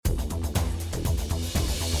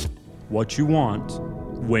what you want,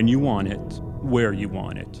 when you want it, where you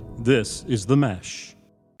want it. This is The Mesh.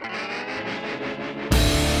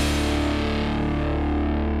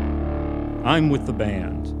 I'm with the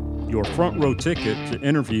band, your front row ticket to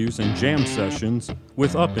interviews and jam sessions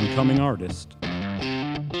with up-and-coming artists.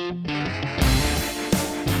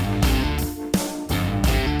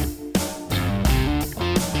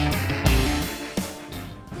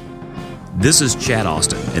 This is Chad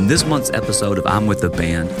Austin, and this month's episode of I'm With the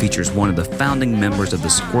Band features one of the founding members of the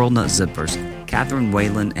Squirrel Nut Zippers, Catherine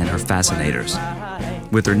Whalen and her Fascinators.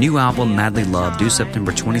 With her new album, Madly Love, due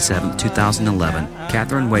September 27, 2011,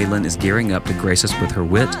 Catherine Whalen is gearing up to grace us with her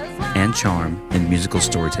wit and charm in musical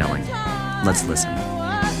storytelling. Let's listen.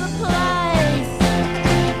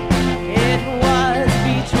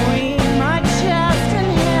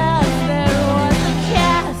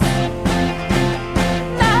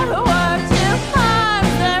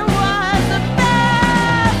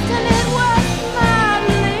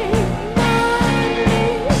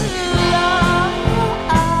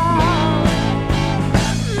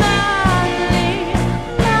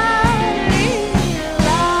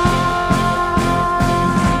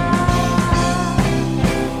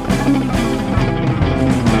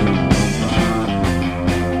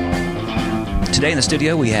 Today in the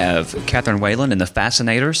studio, we have Catherine Whalen and the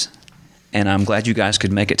Fascinators, and I'm glad you guys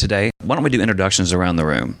could make it today. Why don't we do introductions around the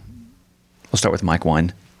room? We'll start with Mike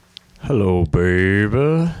One. Hello,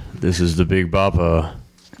 baby. This is the Big Bopper,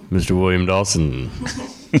 Mr. William Dawson.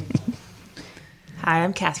 Hi,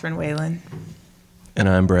 I'm Catherine Whalen. And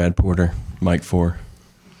I'm Brad Porter, Mike 4.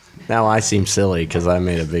 Now I seem silly because I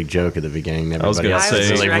made a big joke at the beginning. I was going to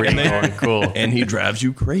say, really cool. And he drives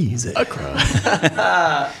you crazy.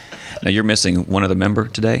 Now, you're missing one other member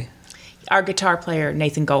today? Our guitar player,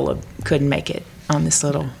 Nathan Golub, couldn't make it on this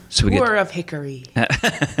little tour of Hickory.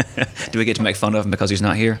 Do we get to make fun of him because he's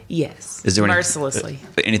not here? Yes, Is there mercilessly.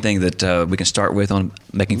 anything that we can start with on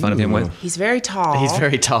making fun of him with? He's very tall. He's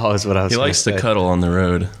very tall is what I was He going likes say. to cuddle on the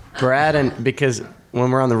road. Brad, and because when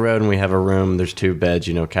we're on the road and we have a room, there's two beds.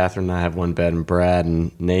 You know, Catherine and I have one bed, and Brad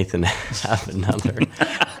and Nathan have another.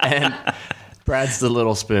 And Brad's the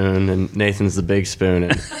little spoon, and Nathan's the big spoon.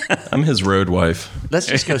 And I'm his road wife. let's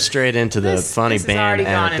just go straight into the funny this has band already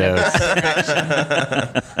gone in a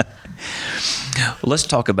anecdotes. Well, let's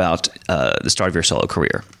talk about the start of your solo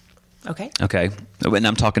career. Okay. Okay, and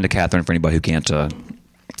I'm talking to Catherine for anybody who can't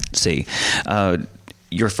see.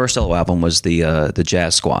 Your first solo album was the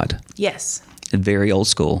Jazz Squad. Yes. Very old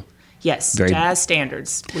school. Yes. Very- Jazz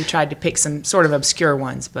standards. We tried to pick some sort of obscure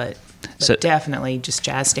ones, but So- definitely just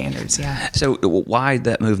jazz standards. Yeah. So why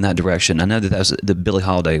that move in that direction? I know that was the Billie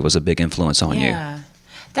Holiday was a big influence on you. Yeah.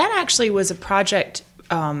 That actually was a project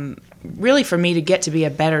really for me to get to be a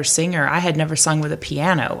better singer. I had never sung with a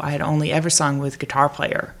piano. I had only ever sung with a guitar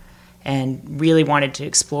player and really wanted to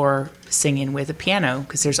explore singing with a piano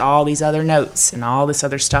because there's all these other notes and all this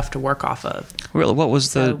other stuff to work off of. Really, what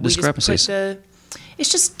was the So we just put discrepancies?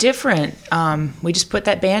 it's just different. We just put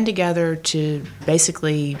that band together to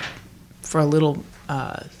basically for a little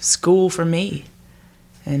school for me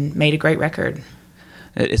and made a great record.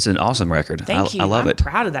 It's an awesome record. Thank you. I love I'm it.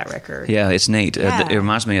 proud of that record. Yeah, it's neat. Yeah. It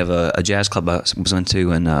reminds me of a jazz club I was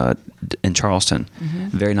into in Charleston.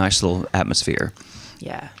 Mm-hmm. Very nice little atmosphere.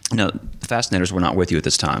 Yeah. No, the Fascinators were not with you at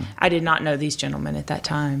this time. I did not know these gentlemen at that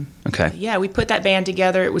time. Okay. Yeah, we put that band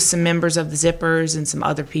together. It was some members of the Zippers and some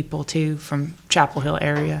other people too from Chapel Hill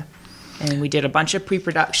area. And we did a bunch of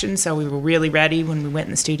pre-production, so we were really ready when we went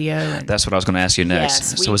in the studio. And That's what I was going to ask you next.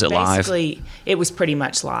 yes, So was it live? Basically, it was pretty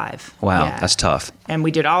much live. Wow, Yeah. that's tough. And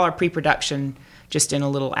we did all our pre-production just in a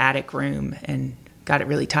little attic room and got it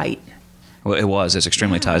really tight. Well, it was. It's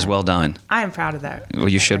extremely tight. It's well done. I am proud of that. Well,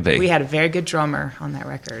 you should be. We had a very good drummer on that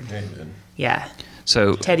record. Yeah,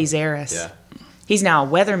 So Teddy Zaris. He's now a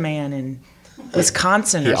weatherman in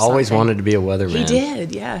Wisconsin. He or always something. wanted to be a weatherman. He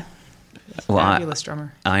did, yeah. well, Fabulous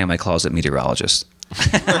drummer. I am a closet meteorologist.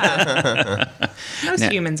 Most Now-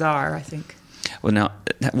 humans are, I think. Well, now,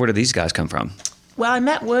 where do these guys come from? Well, I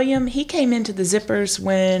met William. He came into the Zippers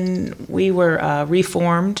when we were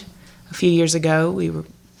reformed a few years ago.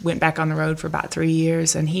 Went back on the road for about 3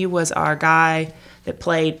 years, and he was our guy that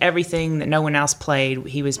played everything that no one else played.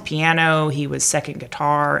 He was piano, he was second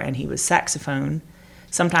guitar, and he was saxophone.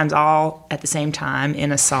 Sometimes all at the same time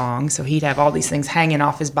in a song. So he'd have all these things hanging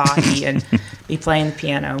off his body and be playing the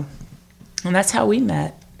piano. And that's how we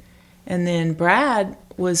met. And then Brad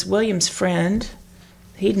was William's friend.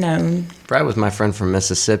 He'd known. Brad was my friend from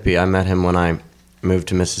Mississippi. I met him when I moved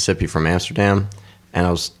to Mississippi from Amsterdam, and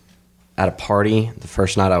I was at a party the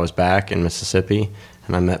first night I was back in Mississippi,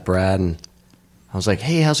 and I met Brad, and I was like,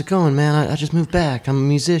 hey, how's it going, man? I just moved back. I'm a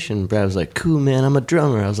musician. Brad was like, cool, man. I'm a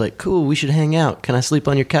drummer. I was like, cool, we should hang out. Can I sleep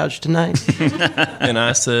on your couch tonight? And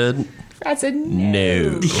I said, I said,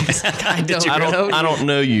 no. I I don't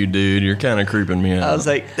know you, dude. You're kind of creeping me out. I was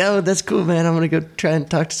like, no, that's cool, man. I'm going to go try and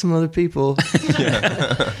talk to some other people.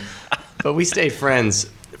 But we stayed friends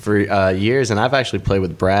for years, and I've actually played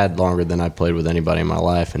with Brad longer than I've played with anybody in my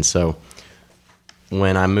life. And so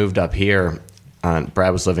when I moved up here,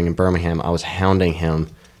 Brad was living in Birmingham. I was hounding him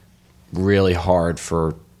really hard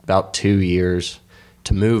for about 2 years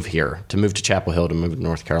to move here, to move to Chapel Hill, to move to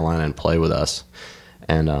North Carolina and play with us.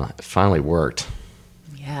 And it finally worked.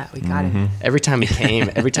 yeah, we got it. Every time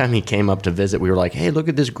he came up to visit, we were like, hey, look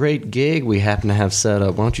at this great gig we happen to have set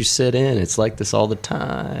up. Why don't you sit in? It's like this all the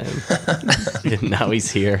time. And now he's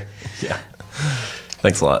here. Yeah.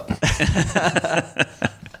 Thanks a lot.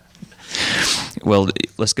 Well,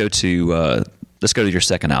 let's go to your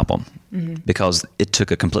second album because it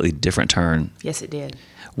took a completely different turn. Yes, it did.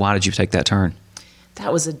 Why did you take that turn?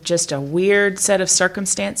 That was just a weird set of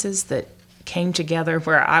circumstances that came together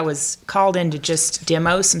where I was called in to just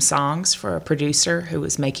demo some songs for a producer who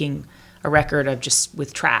was making a record of just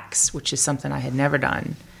with tracks, which is something I had never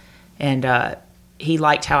done. And he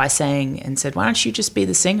liked how I sang and said, why don't you just be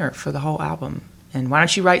the singer for the whole album? And why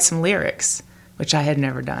don't you write some lyrics, which I had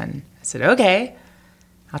never done. I said, okay,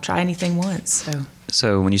 I'll try anything once.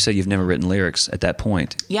 So when you say you've never written lyrics at that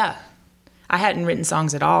point, Yeah. I hadn't written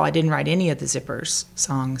songs at all. I didn't write any of the Zippers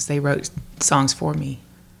songs. They wrote songs for me.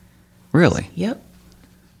 really? Yep.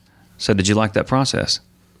 So did you like that process?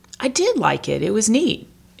 I did like it. It was neat.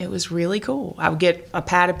 It was really cool. I would get a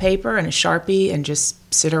pad of paper and a Sharpie and just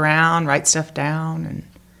sit around, write stuff down. And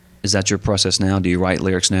Is that your process now? Do you write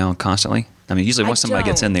lyrics now constantly? I mean, usually I once somebody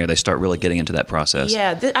gets don't. in there, they start really getting into that process.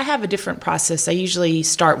 yeah, I have a different process. I usually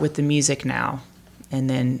start with the music now and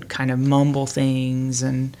then kind of mumble things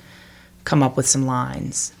and come up with some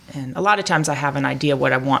lines. And a lot of times I have an idea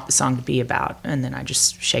what I want the song to be about, and then I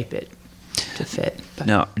just shape it to fit. But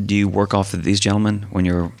Now, do you work off of these gentlemen when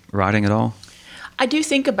you're writing at all? I do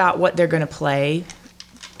think about what they're going to play,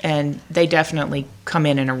 and they definitely come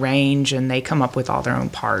in a range, and they come up with all their own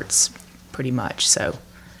parts pretty much. So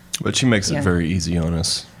But she makes Yeah. it very easy on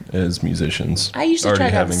us as musicians. I usually try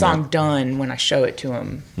Already to have a having song that. done when I show it to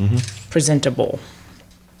them, presentable.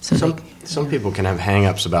 So Some people can have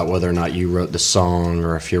hang-ups about whether or not you wrote the song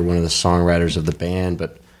or if you're one of the songwriters of the band,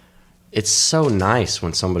 but it's so nice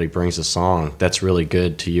when somebody brings a song that's really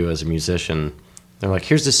good to you as a musician. They're like,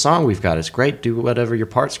 here's this song we've got. It's great. Do whatever your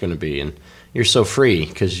part's going to be. And you're so free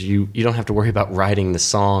because you don't have to worry about writing the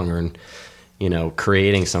song or,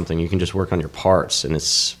 creating something. You can just work on your parts, and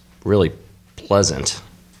it's really pleasant.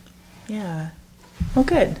 yeah, well,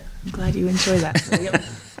 good. I'm glad you enjoy that, William.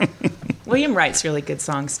 William writes really good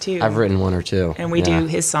songs too. I've written one or two. and we Yeah. do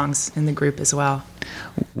his songs in the group as well.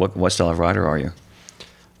 What style of writer are you?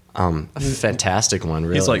 A fantastic one,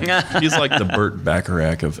 really. He's like the Burt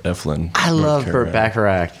Bacharach of Eflin. I North love Burt Carolina.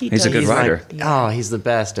 Bacharach. He's a good writer. Oh, he's the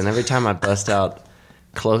best. And every time I bust out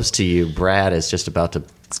close to you, Brad is just about to.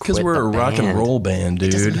 Because we're a rock and roll band,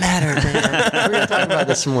 dude. Doesn't matter, man. We're gonna talk about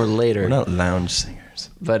this more later. We're not lounge singers.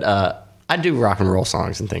 But I do rock and roll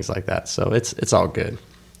songs and things like that, so it's all good.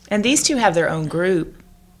 And these two have their own group.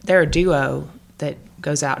 They're a duo that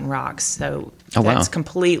goes out and rocks. So Oh, wow. that's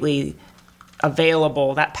completely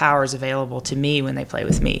available. That power is available to me when they play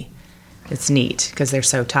with me. It's neat because they're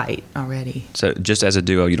so tight already. So just as a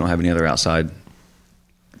duo, you don't have any other outside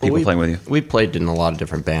people playing with you? We played in a lot of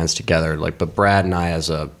different bands together, but Brad and I, as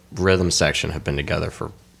a rhythm section, have been together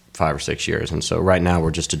for 5 or 6 years, and so right now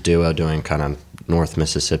we're just a duo doing kind of North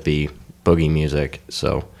Mississippi boogie music.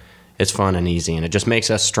 So it's fun and easy, and it just makes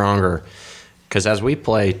us stronger. Because as we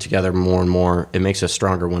play together more and more, it makes us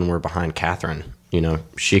stronger when we're behind Catherine.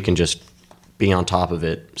 She can just be on top of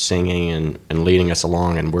it, singing and leading us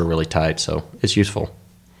along, and we're really tight, so it's useful.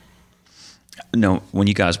 No, when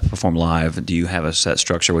you guys perform live, do you have a set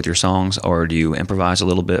structure with your songs, or do you improvise a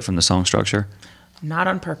little bit from the song structure? Not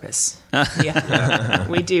on purpose. Yeah.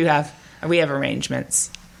 We have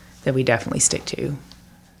arrangements that we definitely stick to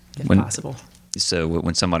if possible. So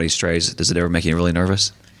when somebody strays, does it ever make you really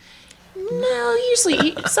nervous? No,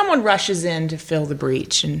 usually someone rushes in to fill the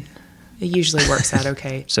breach, and it usually works out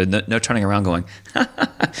okay. So no turning around going,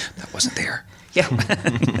 that wasn't there. Yeah.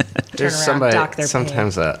 There's around, somebody dock their pay.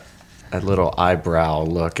 sometimes a little eyebrow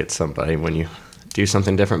look at somebody when you do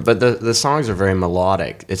something different. But the songs are very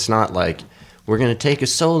melodic. It's not like we're gonna take a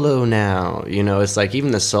solo now. It's like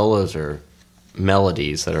even the solos are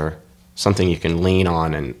melodies that are something you can lean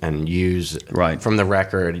on and use Right. from the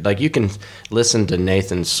record. Like you can listen to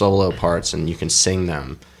Nathan's solo parts and you can sing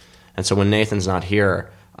them. And so when Nathan's not here,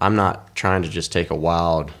 I'm not trying to just take a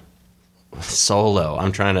wild solo.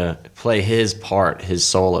 I'm trying to play his part, his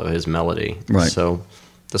solo, his melody. Right. So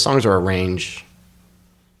the songs are arranged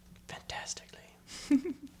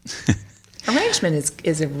fantastically. Arrangement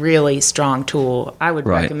is a really strong tool. I would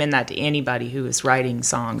Right. recommend that to anybody who is writing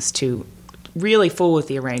songs, to really fool with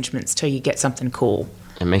the arrangements till you get something cool.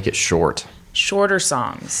 And make it short. Shorter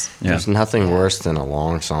songs. Yeah. There's nothing worse than a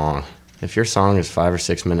long song. If your song is 5 or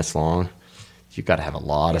 6 minutes long, you've got to have a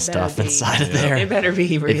lot of It better stuff be. inside of there. It better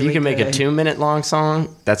be really If you can make a good. 2-minute long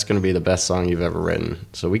song, that's going to be the best song you've ever written.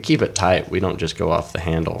 So we keep it tight. We don't just go off the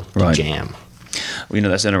handle to Right. jam. Well, you know,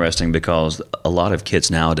 that's interesting because a lot of kids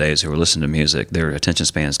nowadays who are listening to music, their attention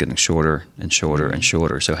span is getting shorter and shorter and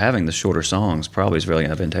shorter. So having the shorter songs probably is really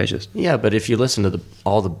advantageous. Yeah, but if you listen to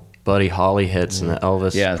all the Buddy Holly hits and the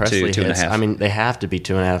Elvis Yeah, Presley two and a hits, half. I mean, they have to be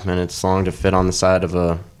 2.5 minutes long to fit on the side of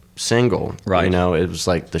a single. Right. You know, it was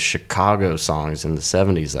like the Chicago songs in the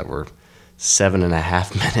 70s that were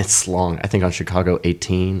 7.5 minutes long. I think on Chicago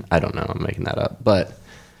 18. I don't know. I'm making that up. But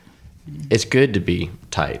it's good to be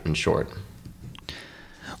tight and short.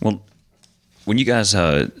 Well, when you guys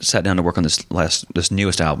sat down to work on this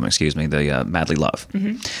newest album, the Madly Love,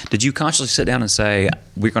 did you consciously sit down and say,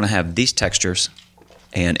 we're going to have these textures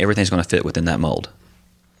and everything's going to fit within that mold?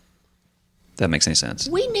 If that makes any sense.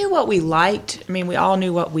 We knew what we liked. I mean, we all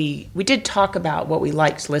knew what we did talk about what we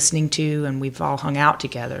liked listening to, and we've all hung out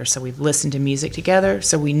together. So we've listened to music together.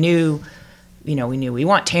 So we knew we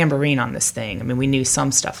want tambourine on this thing. I mean, we knew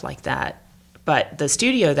some stuff like that. But the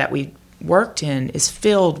studio that we worked in is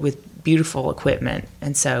filled with beautiful equipment.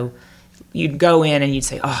 And so you'd go in and you'd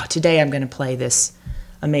say, oh, today I'm going to play this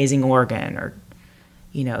amazing organ, or,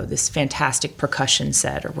 this fantastic percussion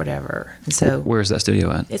set, or whatever. And so Where's that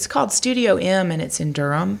studio at? it's called Studio M, and it's in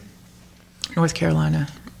Durham, North Carolina.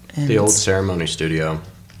 And The old it's- ceremony studio.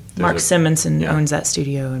 Mark There's a- Simonson yeah. owns that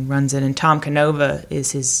studio and runs it, and Tom Canova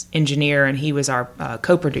is his engineer, and he was our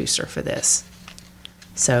co-producer for this.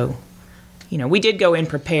 So, we did go in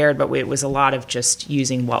prepared, but it was a lot of just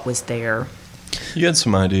using what was there. You had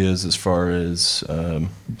some ideas as far as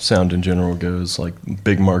sound in general goes, like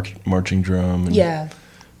big marching drum and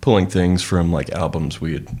pulling things from like albums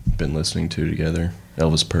we had been listening to together,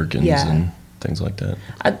 Elvis Perkins Yeah. and things like that.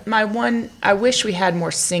 I wish we had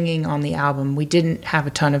more singing on the album. We didn't have a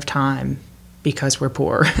ton of time because we're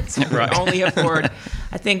poor. So we Right. only afford,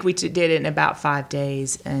 I think we did it in about 5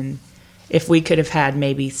 days. And if we could have had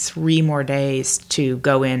maybe 3 more days to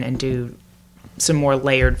go in and do some more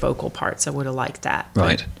layered vocal parts, I would have liked that. But,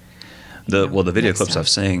 Right. The video next clips time. I've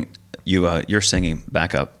seen, you're singing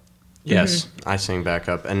backup. Yes, I sing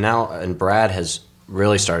backup. And Brad has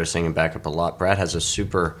really started singing backup a lot. Brad has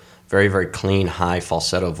a very, very clean, high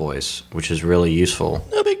falsetto voice, which is really useful.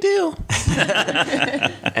 No big deal.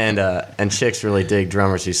 And chicks really dig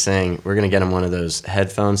drummers who sing. We're going to get him one of those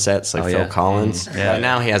headphone sets like Oh, Phil yeah. Collins. Yeah. Right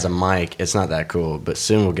now he has a mic. It's not that cool, but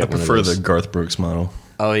soon we'll I get one of prefer those. the Garth Brooks model.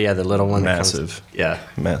 Oh, yeah, the little one. that comes- Massive. Yeah.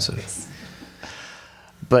 Massive.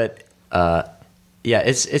 But yeah,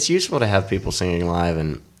 it's useful to have people singing live,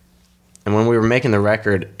 and when we were making the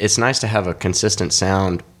record, it's nice to have a consistent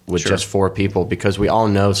sound with Sure. just 4 people, because we all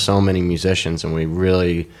know so many musicians and we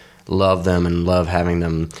really love them and love having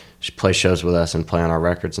them play shows with us and play on our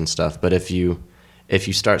records and stuff. But if you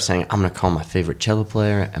start saying, I'm going to call my favorite cello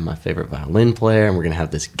player and my favorite violin player, and we're going to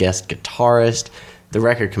have this guest guitarist, the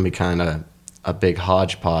record can be kind of a big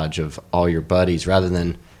hodgepodge of all your buddies rather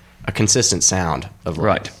than a consistent sound of like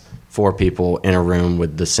Right. 4 people in a room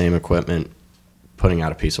with the same equipment putting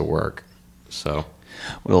out a piece of work. So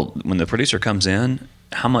Well, when the producer comes in,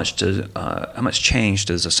 how much change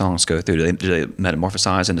does the songs go through? Do they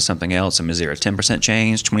metamorphosize into something else? I mean, is there a 10%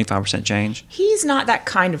 change, 25% change? He's not that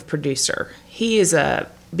kind of producer. He is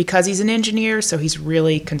because he's an engineer, so he's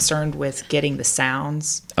really concerned with getting the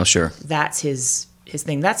sounds. Oh, sure. That's his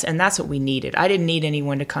thing. That's what we needed. I didn't need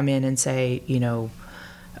anyone to come in and say,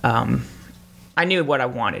 I knew what I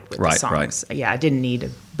wanted with the Right, songs. Yeah, I didn't need a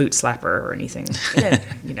boot slapper or anything.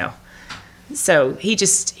 So he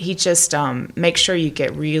just makes sure you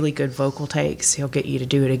get really good vocal takes. He'll get you to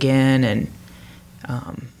do it again, and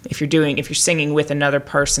if you're singing with another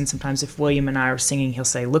person, sometimes if William and I are singing, he'll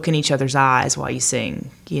say, "Look in each other's eyes while you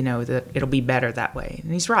sing. That it'll be better that way."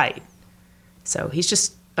 And he's right. So he's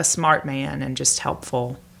just a smart man and just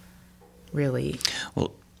helpful, really.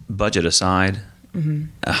 Well, budget aside,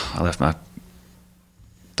 I left my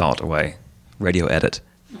thought away. Radio edit.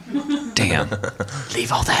 Damn.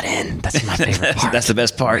 leave all that in. That's my favorite part. That's the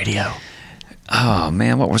best part. Radio. Oh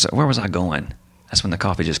man, where was I going? That's when the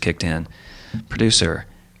coffee just kicked in. Producer,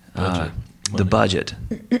 the budget.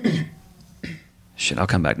 Shit, I'll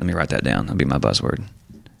come back. Let me write that down. That'll be my buzzword.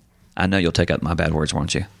 I know you'll take out my bad words,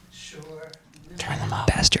 won't you? Sure. Turn them up.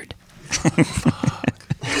 Bastard. We're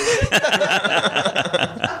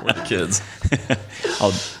the kids.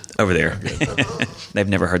 Over there. They've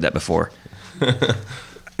never heard that before. Why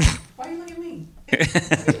are you looking at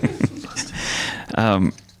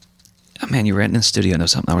me? Man, you were in the studio. Know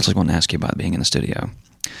something I was going to ask you about being in the studio.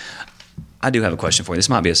 I do have a question for you. This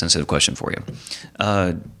might be a sensitive question for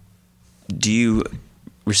you. Do you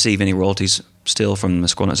receive any royalties still from the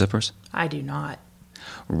Squirrel Nut Zippers? I do not.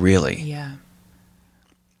 Really? Yeah.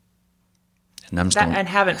 And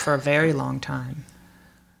haven't for a very long time.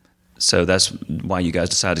 So that's why you guys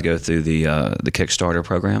decided to go through the Kickstarter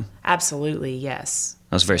program? Absolutely, yes.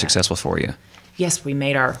 That was very successful for you. Yes, we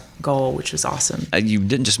made our goal, which was awesome. You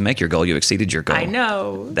didn't just make your goal; you exceeded your goal. I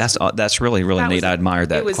know. That's really neat. I admire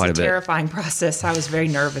that quite a bit. It was a terrifying process. I was very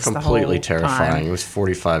nervous the whole time. Completely terrifying. It was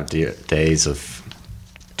 45 days of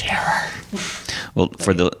terror. Well,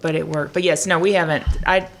 but it worked. But yes, no, we haven't.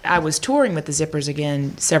 I was touring with the Zippers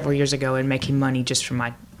again several years ago and making money just from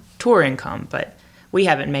my tour income, but we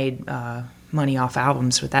haven't made money off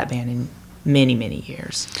albums with that band in many, many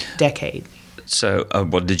years, decade. So,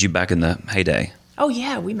 did you back in the heyday? Oh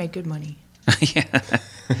yeah, we made good money. Yeah,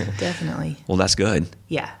 definitely. Well, that's good.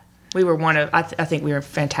 Yeah, we were one of. I think we were a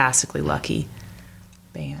fantastically lucky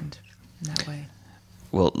band in that way.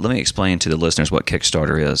 Well, let me explain to the listeners what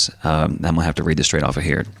Kickstarter is. I'm going to have to read this straight off of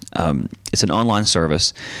here. It's an online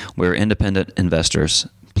service where independent investors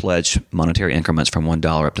pledge monetary increments from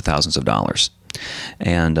 $1 up to thousands of dollars.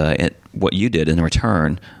 And what you did in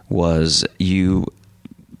return was you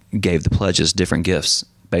gave the pledges different gifts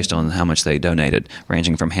based on how much they donated,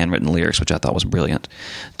 ranging from handwritten lyrics, which I thought was brilliant,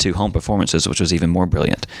 to home performances, which was even more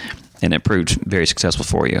brilliant. And it proved very successful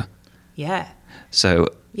for you. Yeah. So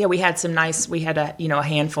yeah, we had a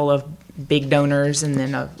handful of big donors, and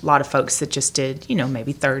then a lot of folks that just did,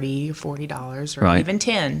 maybe $30 or $40 or even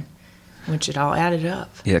 $10, which it all added up.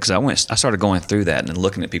 Yeah, because I started going through that and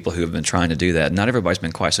looking at people who have been trying to do that. Not everybody's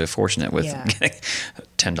been quite so fortunate with getting a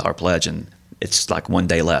 $10 pledge, and it's like one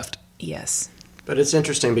day left. Yes. But it's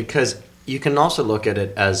interesting because you can also look at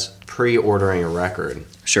it as pre-ordering a record.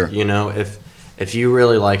 Sure. If you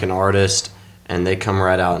really like an artist and they come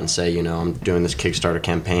right out and say, I'm doing this Kickstarter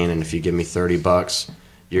campaign, and if you give me $30,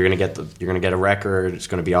 you're gonna get a record. It's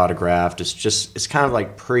gonna be autographed. It's kind of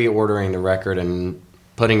like pre-ordering the record and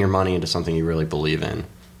putting your money into something you really believe in.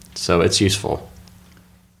 So it's useful.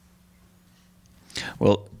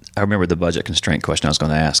 Well, I remember the budget constraint question I was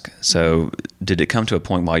going to ask. So did it come to a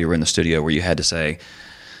point while you were in the studio where you had to say,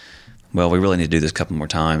 well, we really need to do this a couple more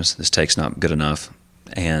times. This take's not good enough.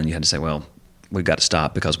 And you had to say, well, we've got to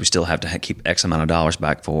stop because we still have to keep X amount of dollars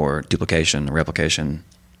back for duplication or replication?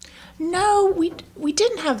 No, we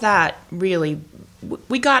didn't have that really.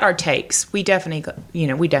 We got our takes. We definitely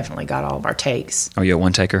got all of our takes. Are you a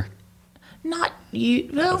one taker? Not you.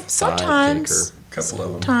 Well, sometimes. Couple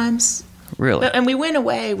of them. Sometimes. Really? And we went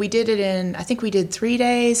away. We did it in, I think we did 3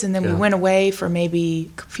 days, and then we went away for maybe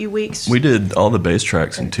a few weeks. We did all the bass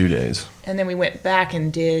tracks in 2 days. And then we went back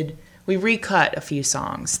and we recut a few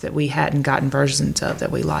songs that we hadn't gotten versions of that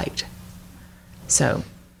we liked. So,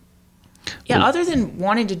 yeah, other than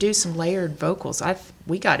wanting to do some layered vocals,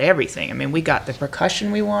 we got everything. I mean, we got the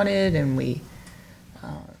percussion we wanted, and we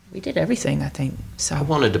did everything, I think. So I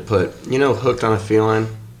wanted to put, Hooked on a Feeling.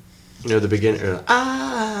 The beginning,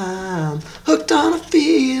 I'm hooked on a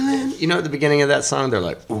feeling. At the beginning of that song, they're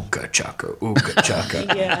like, ooka chaka, ooka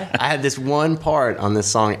chaka. Yeah. I had this one part on this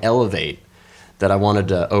song, Elevate, that I wanted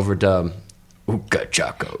to overdub ooka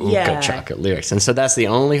chaka lyrics. And so that's the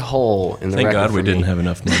only hole in the record. Thank God we didn't me. have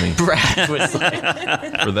enough money. Brad was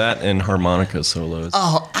like, for that and harmonica solos.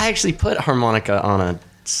 Oh, I actually put harmonica on a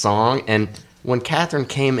song, and when Catherine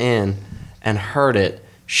came in and heard it,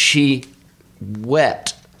 she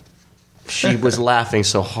wept. She was laughing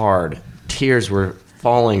so hard. Tears were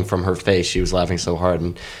falling from her face. She was laughing so hard.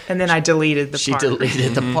 And then I deleted the part. She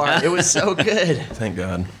deleted the part. It was so good. Thank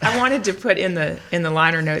God. I wanted to put in the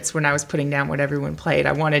liner notes when I was putting down what everyone played,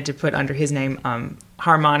 I wanted to put under his name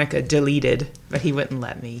harmonica deleted, but he wouldn't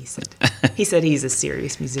let me. He said he's a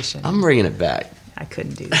serious musician. I'm bringing it back. I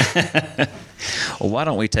couldn't do that. Well, why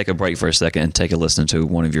don't we take a break for a second and take a listen to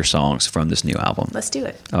one of your songs from this new album? Let's do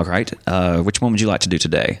it. All right. Which one would you like to do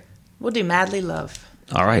today? We'll do Madly Love.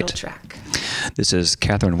 All right. Title track. This is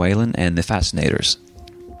Catherine Whalen and the Fascinators.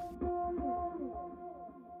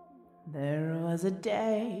 There was a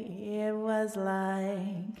day, it was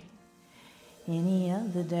like any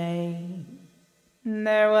other day.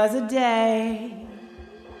 There was a day,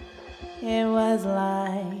 it was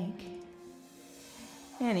like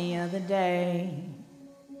any other day.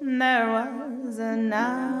 there was a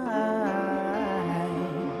night.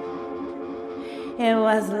 It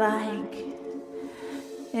was like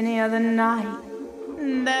any other night.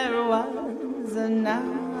 There was a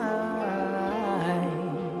night.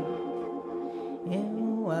 It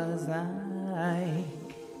was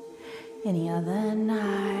like any other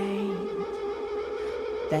night.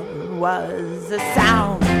 There was a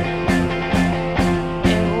sound.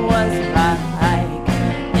 It was like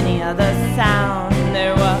any other sound.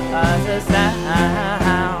 There was a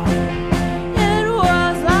sound. It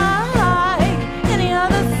was like any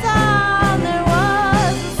other sound. There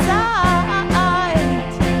was a sight.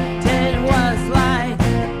 It was like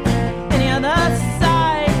any other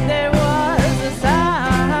sight. There was a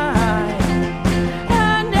sight.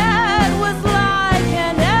 And it was like,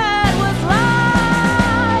 and it was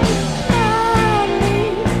like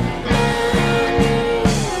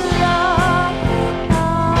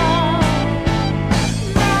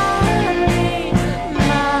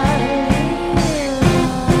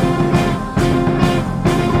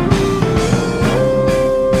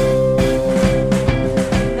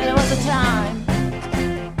there was a time.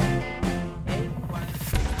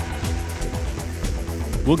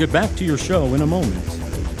 We'll get back to your show in a moment.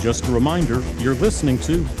 Just a reminder, you're listening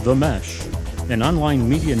to The Mesh, an online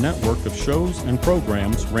media network of shows and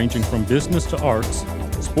programs ranging from business to arts,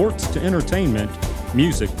 sports to entertainment,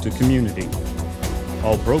 music to community.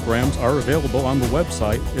 All programs are available on the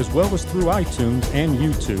website as well as through iTunes and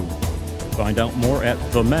YouTube. Find out more at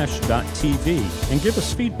themesh.tv and give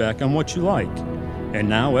us feedback on what you like. And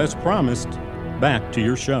now, as promised, back to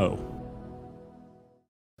your show.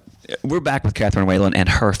 We're back with Catherine Whalen and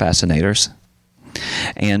her fascinators.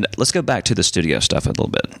 And let's go back to the studio stuff a little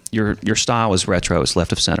bit. Your style is retro, it's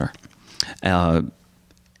left of center. And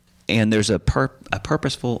there's a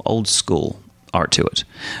purposeful old school art to it.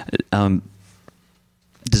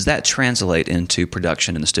 Does that translate into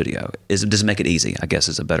production in the studio? Does it make it easy, I guess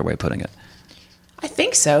is a better way of putting it? I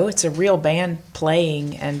think so. It's a real band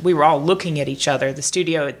playing, and we were all looking at each other. That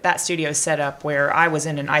studio is set up where I was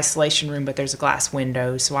in an isolation room, but there's a glass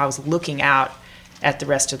window, so I was looking out at the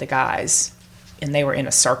rest of the guys, and they were in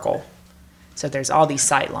a circle. So there's all these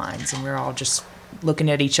sight lines, and we're all just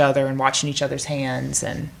looking at each other and watching each other's hands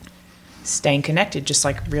and staying connected, just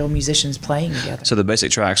like real musicians playing together. So the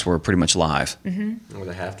basic tracks were pretty much live. Mm-hmm. Well,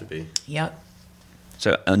 they have to be. Yep.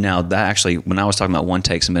 So now that actually, when I was talking about one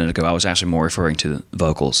takes a minute ago, I was actually more referring to the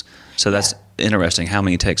vocals. So that's interesting. How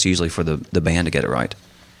many takes usually for the band to get it right?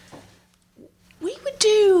 We would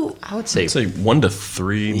do, I would say, I'd say 1 to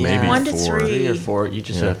 3, maybe 1 to 4. 3. 3 or 4. You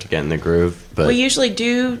just have to get in the groove. But we usually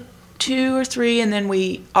do 2 or 3, and then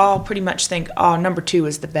we all pretty much think, oh, number 2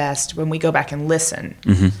 is the best when we go back and listen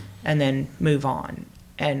and then move on.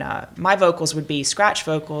 And my vocals would be scratch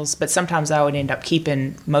vocals, but sometimes I would end up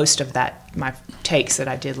keeping most of my takes that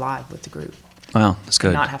I did live with the group. Wow, that's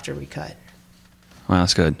good. Not have to recut. Wow,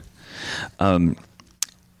 that's good.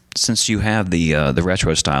 Since you have the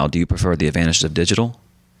retro style, do you prefer the advantages of digital,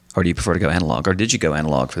 or do you prefer to go analog, or did you go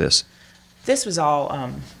analog for this? This was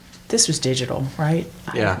all, this was digital, right?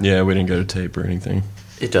 yeah, Yeah, we didn't go to tape or anything.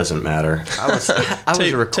 it doesn't matter. I was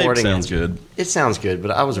a recording. Tape sounds good. It sounds good,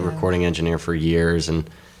 but I was a recording engineer for years, and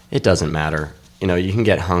it doesn't matter. You know, you can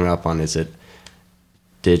get hung up on is it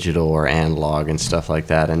digital or analog and stuff like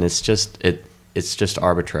that, and it's just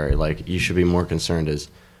arbitrary. Like, you should be more concerned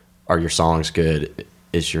are your songs good?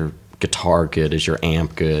 Is your guitar good? Is your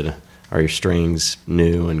amp good? Are your strings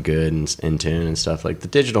new and good and in tune and stuff? Like, the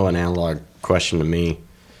digital and analog question to me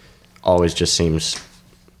always just seems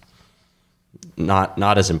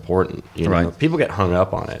not as important. You know? Right. People get hung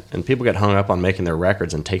up on it, and people get hung up on making their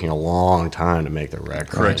records and taking a long time to make their record.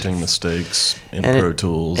 Correcting mistakes in And Pro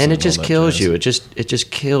Tools. and it all just that kills jazz. you. It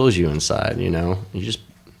just kills you inside. You know, you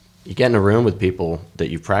get in a room with people that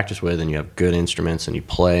you practice with, and you have good instruments, and you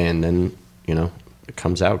play, and then it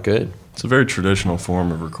comes out good. It's a very traditional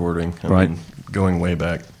form of recording. I Right. mean, going way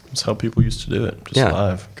back, it's how people used to do it. Just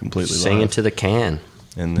live, completely Singing live. to the can.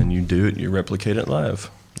 And then you do it, you replicate it live,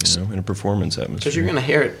 in a performance atmosphere. Because you're going to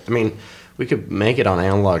hear it. I mean, we could make it on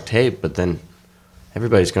analog tape, but then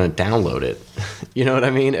everybody's going to download it. You know what I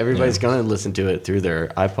mean? Everybody's going to listen to it through their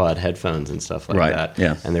iPod headphones and stuff like Right, that.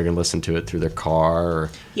 yeah. And they're going to listen to it through their car. Or,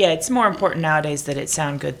 Yeah, it's more important nowadays that it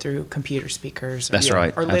sound good through computer speakers. That's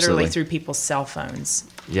right, Or literally absolutely. through people's cell phones.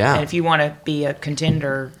 Yeah. And if you want to be a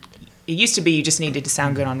contender, it used to be you just needed to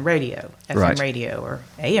sound good on radio, FM Right. radio or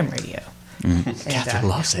AM radio. Catherine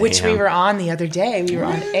loves Which we AM. were on the other day. We were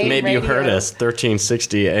on AM Maybe radio. you heard us,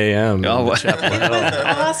 1360 AM. Oh, in Chapel Hill.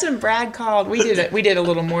 Awesome. Brad called. We did a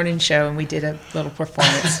little morning show, and we did a little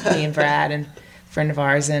performance. Me and Brad and a friend of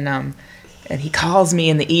ours, and And he calls me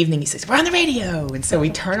in the evening. He says, "We're on the radio." And so we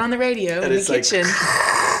turn on the radio in the kitchen.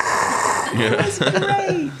 It was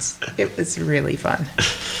great. It was really fun.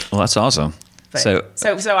 Well, that's awesome. But,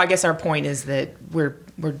 so I guess our point is that we're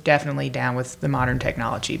definitely down with the modern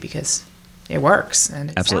technology because it works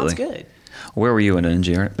and it sounds good. Where were you an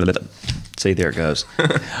engineer? See, there it goes.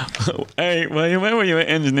 Hey, William, where were you an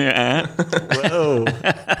engineer at? Whoa,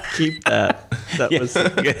 keep that.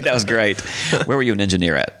 That was great. Where were you an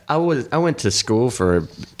engineer at? I went to school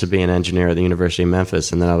to be an engineer at the University of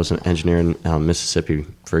Memphis, and then I was an engineer in Mississippi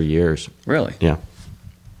for years. Really? Yeah.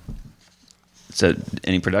 So,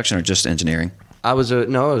 any production or just engineering? I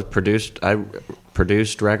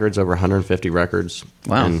produced records, over 150 records.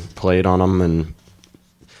 Wow. And played on them and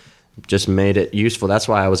just made it useful. That's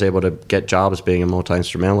why I was able to get jobs being a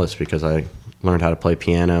multi-instrumentalist, because I learned how to play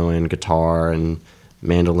piano and guitar and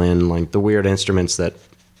mandolin, like the weird instruments that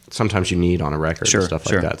sometimes you need on a record and stuff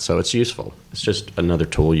like that. So it's useful. It's just another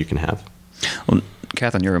tool you can have. Well,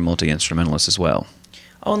 Catherine, you're a multi-instrumentalist as well.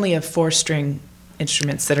 Only of 4-string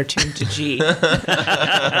instruments that are tuned to G.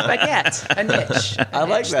 But yet, a niche. I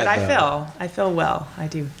like that. I fill well. I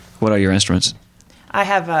do. What are your instruments? I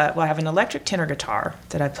have an electric tenor guitar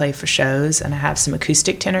that I play for shows, and I have some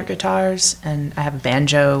acoustic tenor guitars, and I have a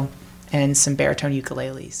banjo and some baritone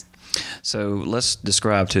ukuleles. So let's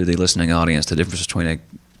describe to the listening audience the difference between a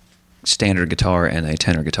standard guitar and a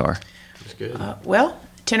tenor guitar. That's good. Well,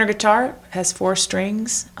 tenor guitar has 4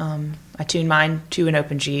 strings. I tune mine to an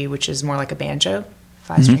open G, which is more like a banjo,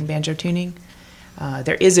 5-string banjo tuning.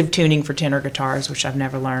 There is a tuning for tenor guitars, which I've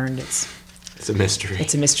never learned. It's a mystery.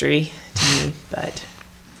 It's a mystery to me, but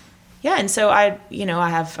yeah. And so I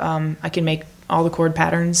can make all the chord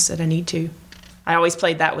patterns that I need to. I always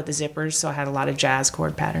played that with the zippers, so I had a lot of jazz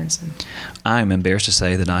chord patterns. I'm embarrassed to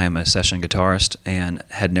say that I am a session guitarist and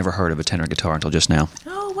had never heard of a tenor guitar until just now.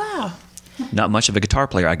 Oh wow! Not much of a guitar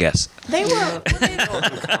player, I guess. They were.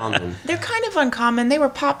 They're kind of uncommon. They were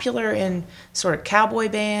popular in sort of cowboy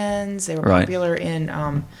bands. They were popular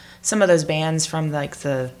in some of those bands from like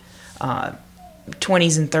the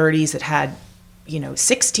 20s and 30s that had,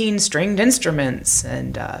 16 stringed instruments,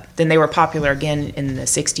 and then they were popular again in the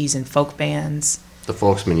 60s in folk bands. The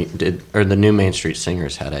Folksmen the New Main Street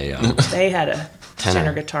Singers had a. They had a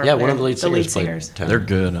tenor guitar. Yeah, player. one of the lead singers. They're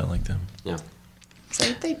good. I like them. Yeah. So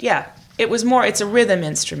it's a rhythm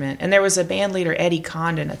instrument, and there was a band leader, Eddie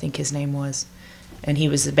Condon, I think his name was, and he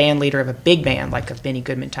was the band leader of a big band, like a Benny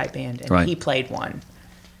Goodman type band, and he played one.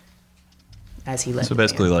 As he led so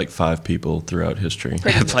basically like 5 people throughout history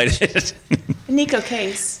played it. Nico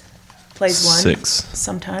Case plays one. 6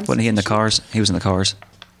 sometimes. Wasn't he in the Cars? He was in the Cars.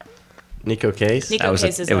 Nico Case? Nico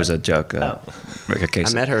Case it was a joke. I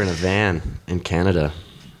met her in a van in Canada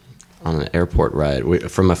on an airport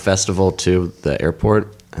ride from a festival to the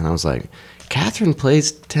airport, and I was like, "Catherine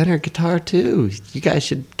plays tenor guitar too. You guys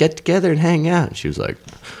should get together and hang out." And she was like,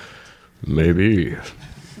 "Maybe."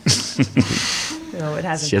 No, it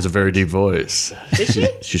hasn't. She has a very deep voice. Did she?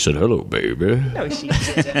 She said, "Hello, baby." No, she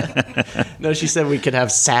didn't. No, she said we could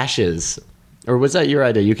have sashes. Or was that your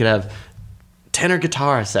idea? You could have tenor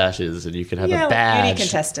guitar sashes, and you could have a badge. Like beauty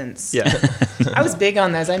contestants. Yeah. I was big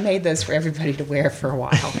on those. I made those for everybody to wear for a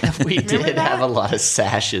while. We did have a lot of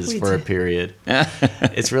sashes for a period.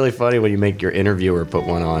 It's really funny when you make your interviewer put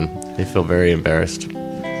one on. They feel very embarrassed.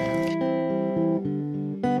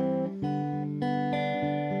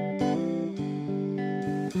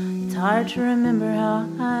 It's hard to remember how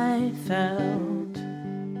I felt.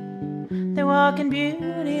 They walk in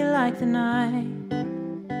beauty like the night.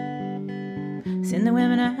 Send the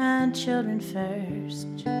women and children first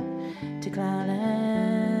to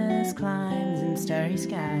cloudless climes and starry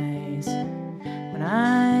skies. When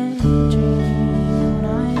I dream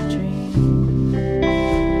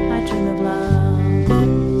of love.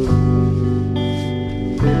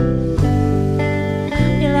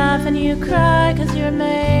 You laugh and you cry 'cause you're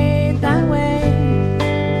made that way.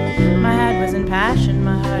 My head was in passion,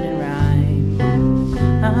 my heart in rhyme.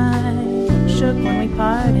 I shook when we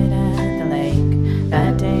parted at the lake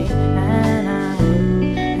that day, and I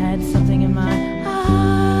had something in my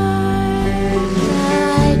eyes.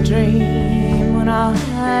 I dream when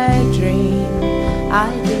I dream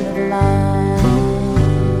of love.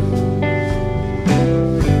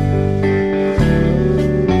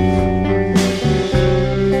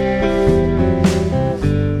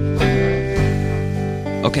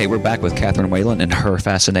 Okay, we're back with Catherine Whalen and her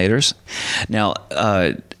fascinators. Now,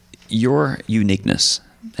 your uniqueness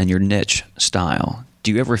and your niche style,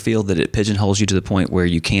 do you ever feel that it pigeonholes you to the point where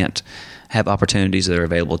you can't have opportunities that are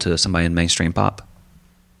available to somebody in mainstream pop?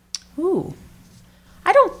 Ooh,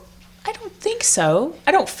 I don't think think so.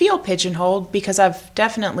 I don't feel pigeonholed because I've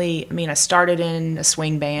definitely, I started in a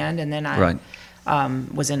swing band, and then I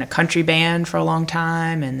was in a country band for a long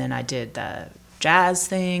time, and then I did the jazz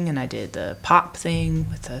thing, and I did the pop thing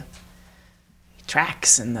with the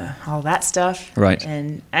tracks and all that stuff. Right.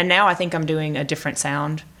 And now I think I'm doing a different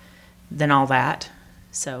sound than all that.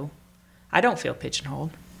 So I don't feel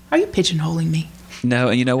pigeonholed. Are you pigeonholing me? No,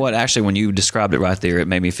 and you know what? Actually, when you described it right there, it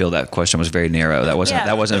made me feel that question was very narrow. That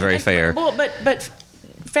wasn't very fair. Well, but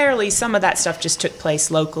fairly, some of that stuff just took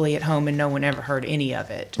place locally at home, and no one ever heard any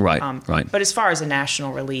of it. Right, right. But as far as a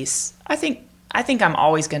national release, I think I'm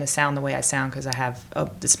always going to sound the way I sound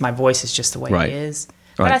because my voice is just the way it is.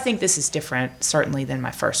 Right. But I think this is different, certainly, than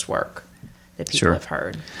my first work that people have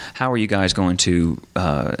heard. How are you guys going to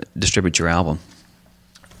distribute your album?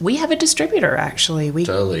 We have a distributor, actually.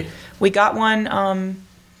 We got one.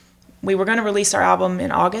 We were going to release our album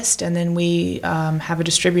in August, and then we have a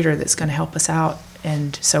distributor that's going to help us out.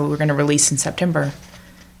 And so we're going to release in September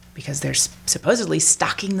because they're supposedly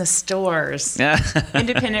stocking the stores.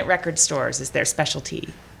 Independent record stores is their specialty.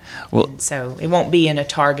 Well, and so it won't be in a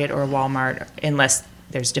Target or a Walmart unless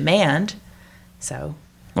there's demand. So,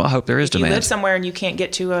 well, I hope there is demand. If you live somewhere and you can't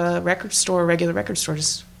get to a record store, a regular record store,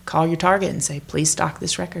 just call your Target and say, please stock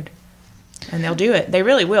this record. And they'll do it. They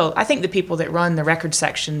really will. I think the people that run the record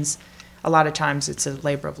sections, a lot of times it's a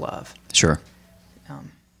labor of love. Sure.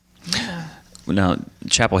 Yeah. Now,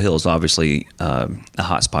 Chapel Hill is obviously a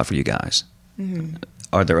hot spot for you guys. Mm-hmm.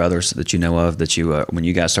 Are there others that you know of that you, when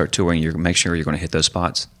you guys start touring, you make sure you're going to hit those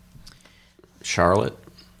spots? Charlotte.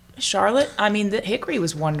 The Hickory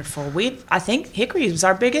was wonderful. I think Hickory was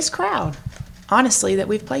our biggest crowd, honestly, that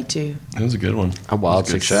we've played to. It was a good one. A wild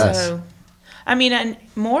success. So, and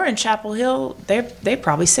Moore and Chapel Hill, they're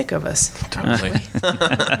probably sick of us. Totally.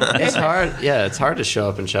 It's hard. Yeah, it's hard to show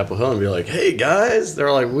up in Chapel Hill and be like, "Hey guys,"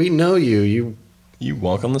 they're like, "We know you. You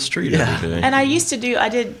walk on the street every day." And I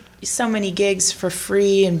did so many gigs for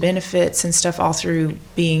free and benefits and stuff all through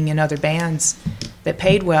being in other bands that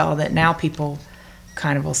paid well. That now people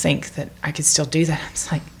kind of will think that I could still do that.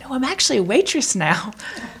 I'm like, no, I'm actually a waitress now.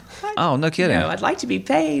 Oh, no kidding. I'd like to be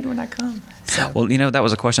paid when I come. So. Well, that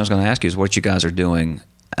was a question I was going to ask you, is what you guys are doing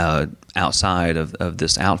outside of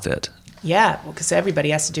this outfit. Yeah, well, because everybody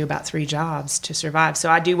has to do about 3 jobs to survive. So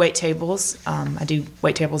I do wait tables. I do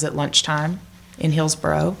wait tables at lunchtime in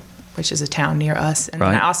Hillsboro, which is a town near us. And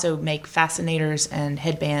then I also make fascinators and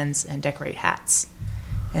headbands and decorate hats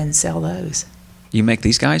and sell those. You make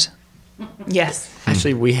these guys? Yes.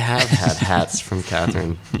 Actually, we have had hats from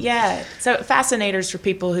Catherine. Yeah. So fascinators, for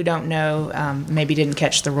people who don't know, maybe didn't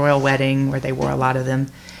catch the royal wedding where they wore a lot of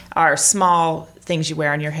them, are small things you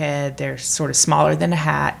wear on your head. They're sort of smaller than a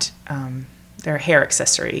hat. They're a hair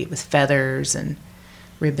accessory with feathers and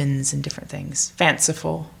ribbons and different things.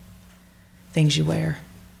 Fanciful things you wear.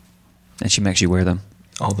 And she makes you wear them?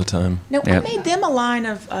 All the time. No, I made them a line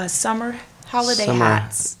of summer holiday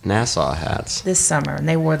hats. Nassau hats. This summer, and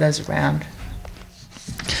they wore those around.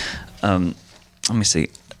 Let me see.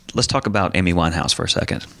 Let's talk about Amy Winehouse for a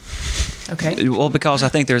second. Okay. Well, because I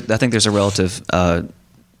think there's a relative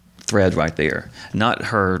thread right there. Not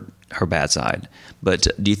her bad side, but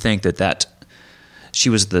do you think that she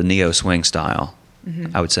was the neo swing style?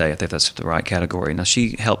 Mm-hmm. I would say. I think that's the right category. Now,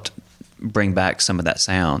 she helped bring back some of that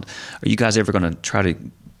sound. Are you guys ever going to try to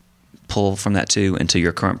pull from that too into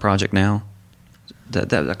your current project now?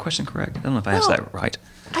 That question correct? I don't know if I asked that right.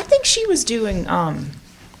 I think she was doing.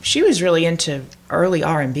 She was really into early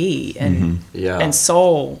R&B and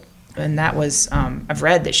soul, and that was. I've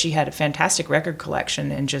read that she had a fantastic record collection,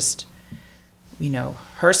 and just,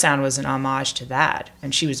 her sound was an homage to that,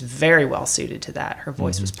 and she was very well suited to that. Her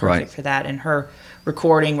voice was perfect for that, and her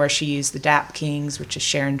recording where she used the Dap Kings, which is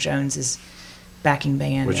Sharon Jones's backing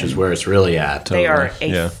band, which is where it's really at. They are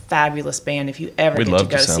a fabulous band. If you ever get to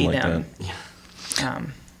go see them.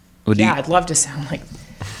 I'd love to sound like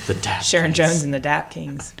the Dap Sharon Kings. Jones and the Dap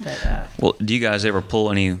Kings. But, well, do you guys ever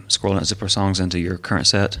pull any Squirrel Nut Zipper songs into your current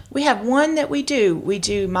set? We have one that we do. We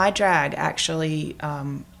do My Drag, actually.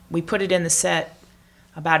 We put it in the set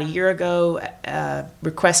about a year ago,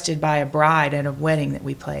 requested by a bride at a wedding that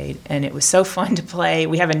we played. And it was so fun to play.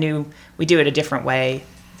 We do it a different way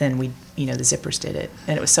than the Zippers did it.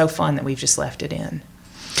 And it was so fun that we've just left it in.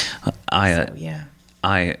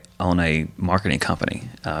 I own a marketing company,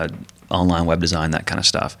 online web design, that kind of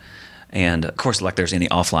stuff. And, of course, like there's any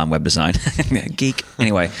offline web design, geek.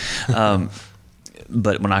 Anyway,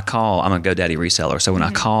 but when I call, I'm a GoDaddy reseller. So when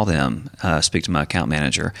I call them, speak to my account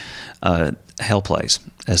manager, Hell plays.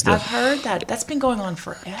 I've heard that. That's been going on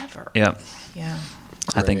forever. Yeah. Yeah.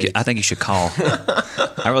 I think you should call.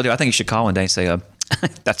 I really do. I think you should call one day and say,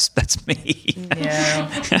 That's me.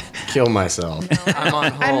 Yeah. Kill myself. I'm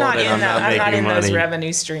on hold I'm not and in, I'm not making those money.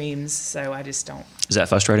 revenue streams, so I just don't. Is that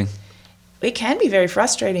frustrating? It can be very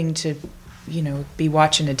frustrating to, be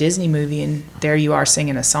watching a Disney movie and there you are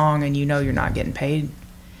singing a song and you're not getting paid.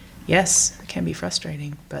 Yes, it can be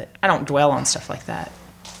frustrating, but I don't dwell on stuff like that.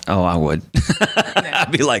 Oh, I would.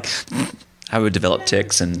 I'd be like, I would develop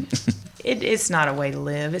tics and. It's not a way to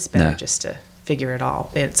live. It's better just to figure it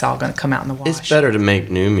all. It's all going to come out in the wash. It's better to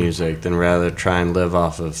make new music than rather try and live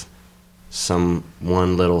off of some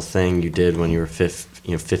one little thing you did when you were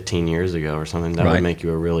 15 years ago or something. That would make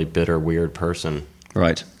you a really bitter, weird person.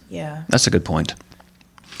 Right. Yeah. That's a good point.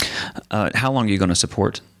 How long are you going to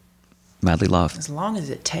support Madly Love? As long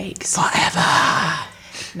as it takes. Forever.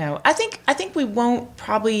 No, I think we won't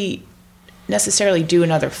probably necessarily do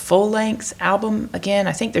another full-length album again.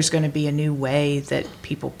 I think there's going to be a new way that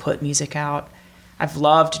people put music out. I've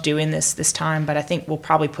loved doing this time, but I think we'll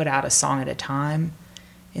probably put out a song at a time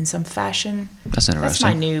in some fashion. That's interesting. That's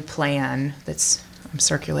my new plan I'm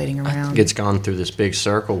circulating around. I think it's gone through this big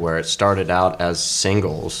circle where it started out as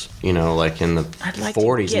singles, like in the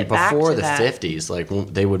 40s and before the 50s. Like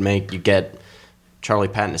they would you get Charlie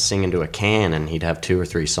Patton to sing into a can and he'd have 2 or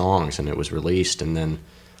 3 songs and it was released, and then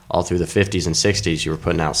all through the 50s and 60s, you were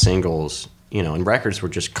putting out singles, and records were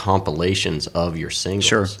just compilations of your singles.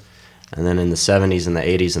 Sure. And then in the 70s and the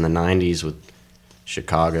 80s and the 90s with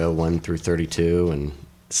Chicago 1 through 32 and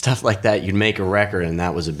stuff like that, you'd make a record and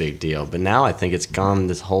that was a big deal. But now I think it's gone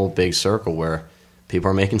this whole big circle where people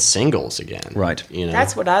are making singles again. Right.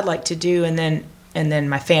 That's what I'd like to do, and then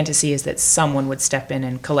my fantasy is that someone would step in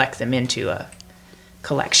and collect them into a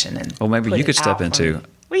collection. And well, maybe you could step into.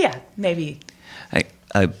 Well, yeah, maybe.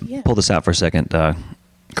 I pull this out for a second,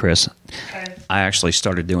 Chris. Okay. I actually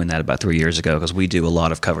started doing that about 3 years ago because we do a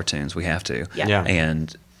lot of cover tunes. We have to. Yeah.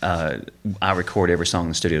 And I record every song in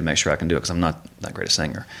the studio to make sure I can do it because I'm not that great a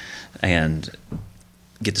singer. And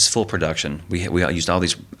get this full production. We used all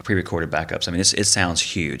these pre-recorded backups. I mean, it sounds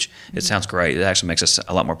huge. It sounds great. It actually makes us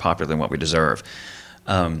a lot more popular than what we deserve.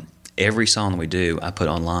 Every song we do, I put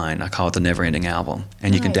online. I call it the Never Ending Album,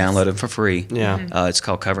 and you can download it for free. Yeah, it's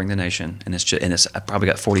called Covering the Nation, and it's I probably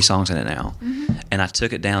got 40 songs in it now. Mm-hmm. And I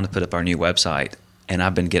took it down to put up our new website, and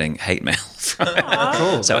I've been getting hate mail from it.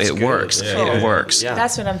 Cool. So it works. Yeah. It works. Yeah.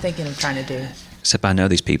 That's what I'm thinking of trying to do. Except I know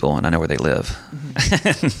these people, and I know where they live.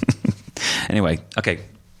 Mm-hmm. Anyway, okay,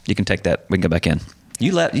 you can take that. We can go back in.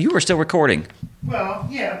 You were still recording. Well,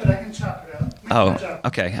 yeah, but I can chop it out.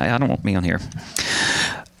 Okay. I don't want me on here.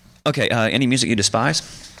 Okay, any music you despise?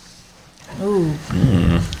 Ooh.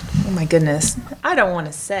 Oh, my goodness. I don't want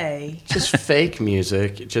to say. Just fake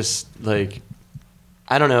music. Just like,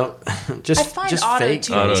 I don't know. I find just fake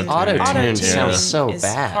fake auto-tune sounds so is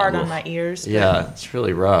bad. Hard on my ears. Yeah, it's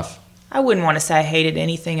really rough. I wouldn't want to say I hated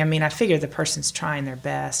anything. I mean, I figure the person's trying their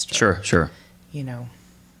best. Sure. Yeah.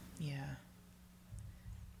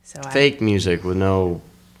 So fake music with no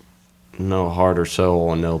heart or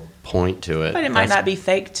soul and no point to it. But it might not be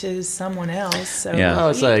fake to someone else. So yeah.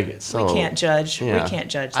 It's like we can't judge. Yeah. We can't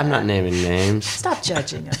judge. I'm not naming names. Stop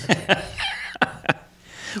judging over there.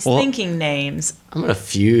 He's thinking names. I'm gonna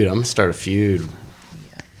start a feud.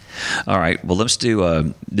 Yeah. All right. Well, let's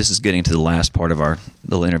do. This is getting to the last part of our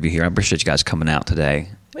little interview here. I appreciate you guys coming out today.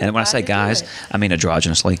 And when I say guys, I mean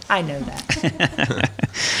androgynously. I know that.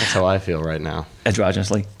 That's how I feel right now.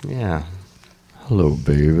 Androgynously? Yeah. Hello,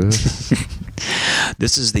 baby.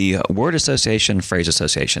 This is the word association, phrase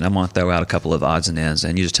association. I'm going to throw out a couple of odds and ends,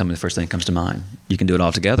 and you just tell me the first thing that comes to mind. You can do it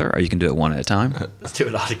all together, or you can do it one at a time. Let's do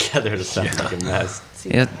it all together to sound like a mess. See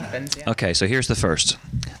what happens, yeah. Okay, so here's the first.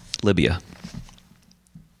 Libya.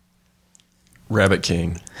 Rabbit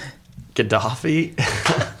King. Gaddafi.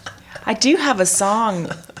 I do have a song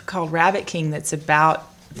called Rabbit King that's about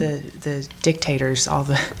the dictators, all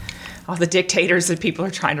the dictators that people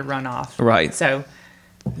are trying to run off. Right. So,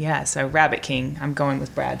 yeah, so Rabbit King, I'm going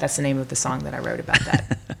with Brad. That's the name of the song that I wrote about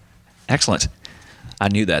that. Excellent. I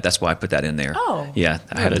knew that. That's why I put that in there. Oh. Yeah.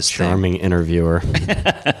 I had a charming interviewer.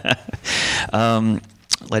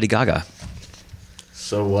 Lady Gaga.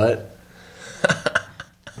 So what?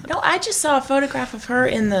 No, I just saw a photograph of her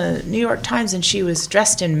in the New York Times, and she was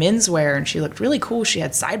dressed in menswear, and she looked really cool. She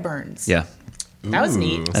had sideburns. Yeah. That was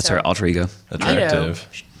neat. That's her alter ego. Attractive.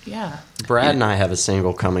 Yeah. Brad and I have a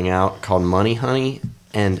single coming out called Money Honey,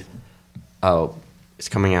 and it's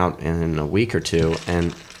coming out in a week or two,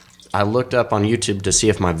 and I looked up on YouTube to see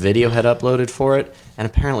if my video had uploaded for it, and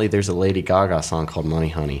apparently there's a Lady Gaga song called Money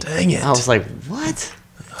Honey. Dang it. I was like, what?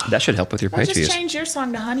 That should help with your page views. Just change your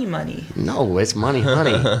song to Honey Money. No, it's Money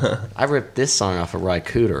Honey. I ripped this song off of Ry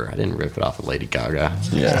Cooder. I didn't rip it off of Lady Gaga.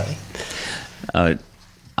 Yeah.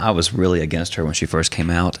 I was really against her when she first came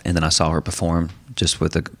out, and then I saw her perform just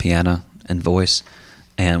with the piano and voice,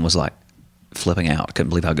 and was like flipping out. Couldn't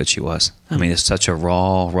believe how good she was. I mean, it's such a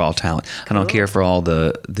raw talent. I don't care for all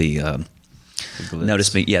the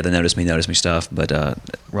notice me stuff, but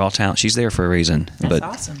raw talent. She's there for a reason. That's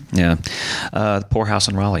awesome. Yeah, Poorhouse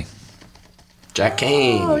in Raleigh. Jack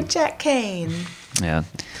Kane. Oh, Jack Kane. Yeah.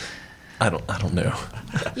 I don't know.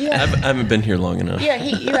 Yeah. I haven't been here long enough. Yeah,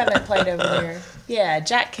 you haven't played over there. Yeah,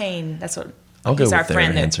 Jack Kane. That's what. I'll go he's with our their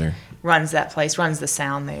friend answer. that runs that place, runs the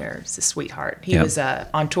sound there. He's a sweetheart. He was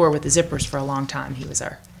on tour with the Zippers for a long time. He was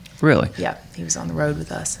our. Really? Yeah, he was on the road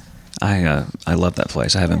with us. I love that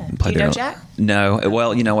place. I haven't played Do you there. know Jack? No.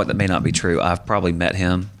 Well, you know what? That may not be true. I've probably met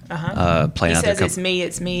him. Playing He out there. says it's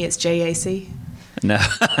me, it's JAC. No.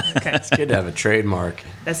 Okay. It's good to have a trademark.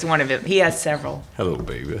 That's one of it. He has several. Hello,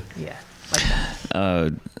 baby. Yeah, like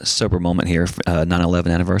that. Sober moment here.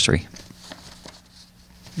 9/11 anniversary.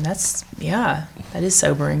 And that is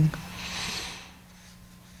sobering.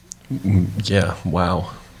 Yeah,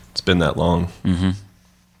 wow. It's been that long. Mm-hmm.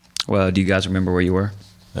 Well, do you guys remember where you were?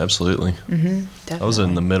 Absolutely. Definitely. I was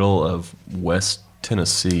in the middle of West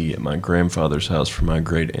Tennessee at my grandfather's house for my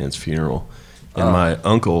great aunt's funeral. And my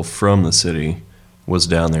uncle from the city was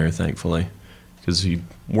down there, thankfully, because he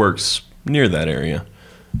works near that area.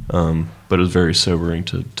 But it was very sobering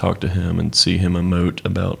to talk to him and see him emote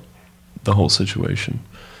about the whole situation.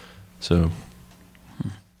 So,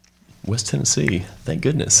 West Tennessee, thank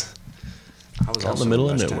goodness. I was Out in also the middle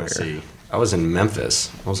in of West nowhere. Tennessee. I was in Memphis.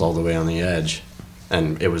 I was all the way on the edge,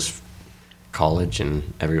 and it was college,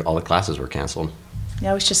 and all the classes were canceled.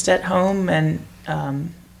 Yeah, I was just at home, and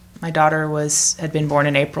my daughter had been born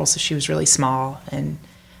in April, so she was really small. And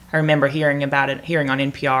I remember hearing on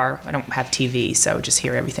NPR. I don't have TV, so just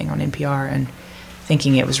hear everything on NPR, and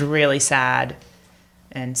thinking it was really sad,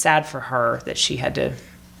 and sad for her that she had to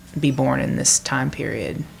be born in this time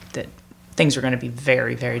period, that things were going to be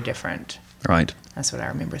very, very different. Right. That's what I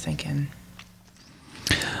remember thinking.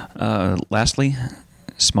 Lastly,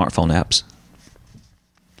 smartphone apps.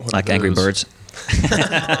 What Like are Angry those? Birds.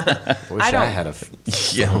 I wish I don't- had a.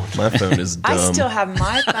 Yeah, my phone is dumb. I still have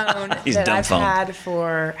my phone He's that dumb I've phone. had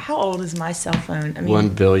for, how old is my cell phone? I mean, 1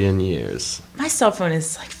 billion years. my cell phone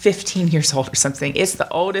is like 15 years old or something. It's the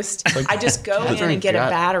oldest. I just go in Catherine and get a got-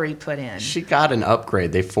 battery put in. She got an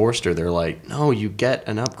upgrade. They forced her. They're like, no, you get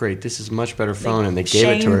an upgrade. This is a much better phone. And they gave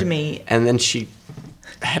it to her. shamed me. And then she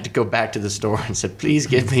had to go back to the store and said, please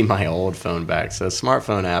give me my old phone back. So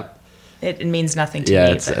smartphone app. It means nothing to Yeah,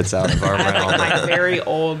 me. it's but out of our I have realm. my very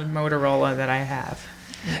old Motorola that I have.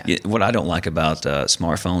 Yeah, what I don't like about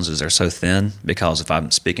smartphones is they're so thin, because if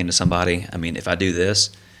I'm speaking to somebody, I mean, if I do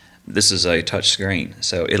this is a touch screen,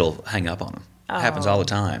 so it'll hang up on them. It happens all the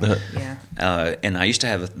time. Yeah. And I used to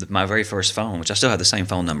have my very first phone, which I still have the same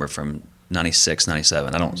phone number from 96,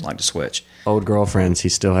 97. I don't like to switch. Old girlfriends, he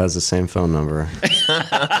still has the same phone number.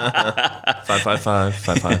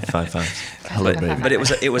 555-5555. But it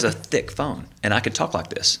was a thick phone, and I could talk like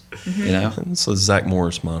this, you know? It's a Zach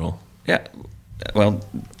Morris model. Yeah. Well,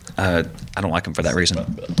 I don't like him for that reason.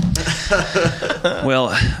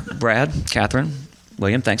 Well, Brad, Catherine,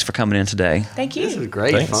 William, thanks for coming in today. Thank you. This is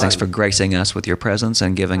great Thanks. fun. Thanks for gracing us with your presence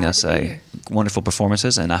and giving us wonderful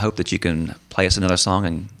performances. And I hope that you can play us another song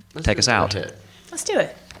and take us out. Let's do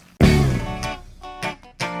it.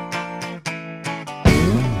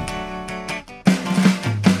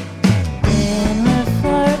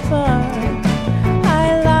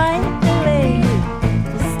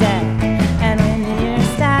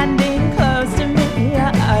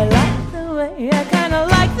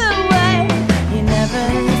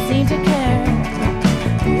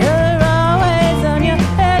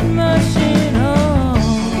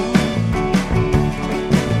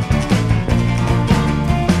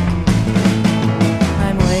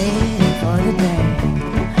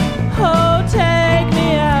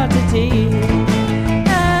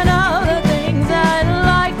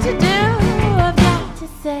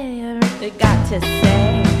 To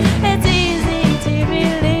say it's easy to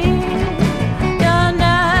believe you're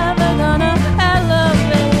never gonna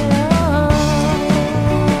elevate on.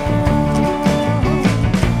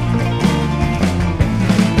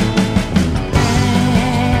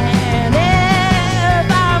 And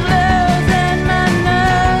if I'm losing my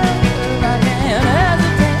nerve, I can't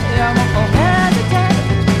hesitate, I won't hesitate.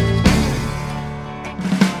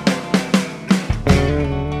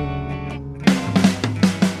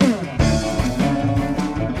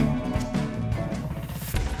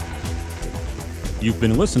 You've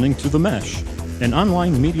been listening to The Mesh, an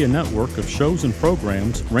online media network of shows and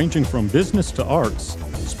programs ranging from business to arts,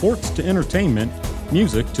 sports to entertainment,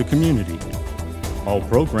 music to community. All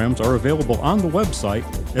programs are available on the website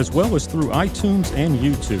as well as through iTunes and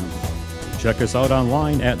YouTube. Check us out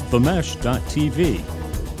online at themesh.tv.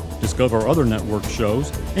 Discover other network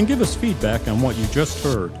shows and give us feedback on what you just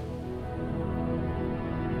heard.